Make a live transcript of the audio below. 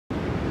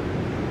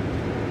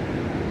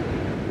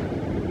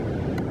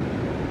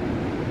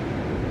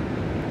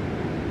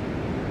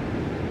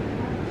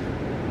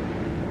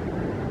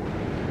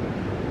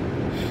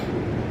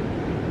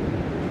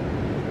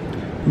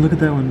Look at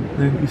that one.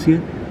 There, you see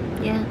it?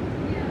 Yeah.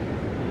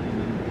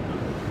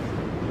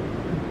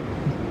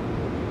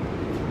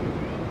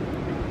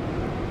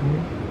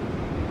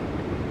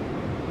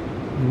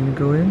 You wanna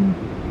go in?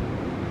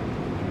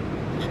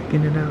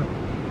 Checking it out.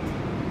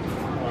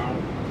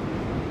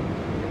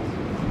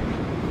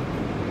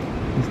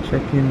 He's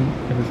checking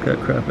if it's got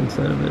crap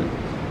inside of it.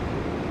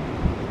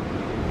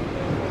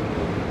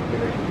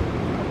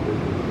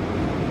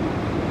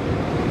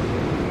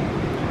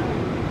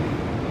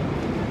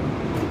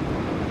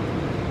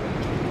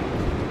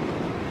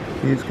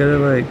 He's gotta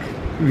like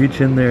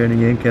reach in there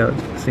and yank out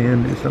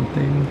sand or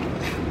something.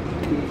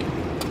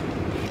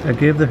 I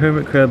gave the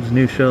hermit crabs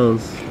new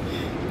shells.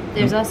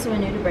 There's also a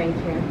nudibranch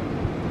here.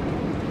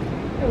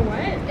 A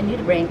what? A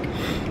nudibranch.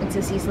 It's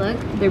a sea slug.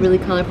 They're really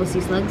colorful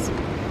sea slugs.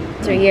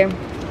 It's right here.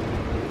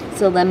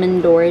 It's a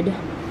lemon dored.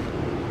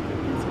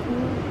 That's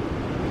cool.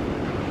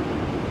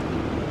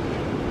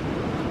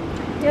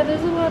 Yeah,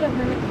 there's a lot of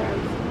hermit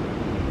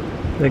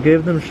crabs. I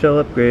gave them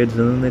shell upgrades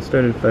and then they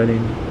started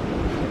fighting.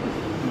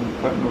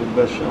 Partner with the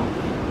best shell.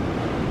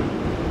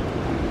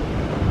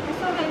 I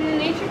saw that in the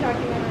nature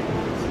documentary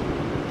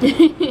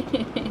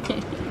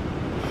once.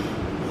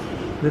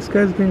 This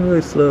guy's being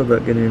really slow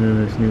about getting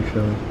in his new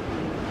shell.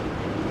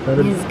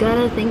 He's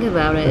gotta think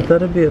about I it. thought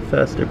it'd be a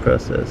faster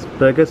process,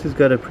 but I guess he's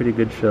got a pretty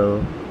good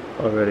shell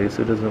already,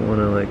 so he doesn't want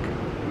to like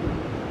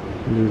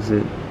lose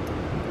it.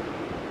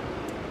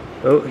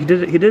 Oh, he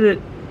did it! He did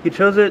it! He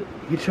chose it!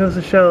 He chose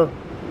the shell.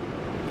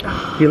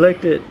 He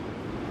liked it.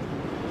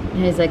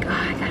 And he's like, oh,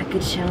 I got a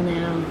good shell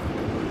now.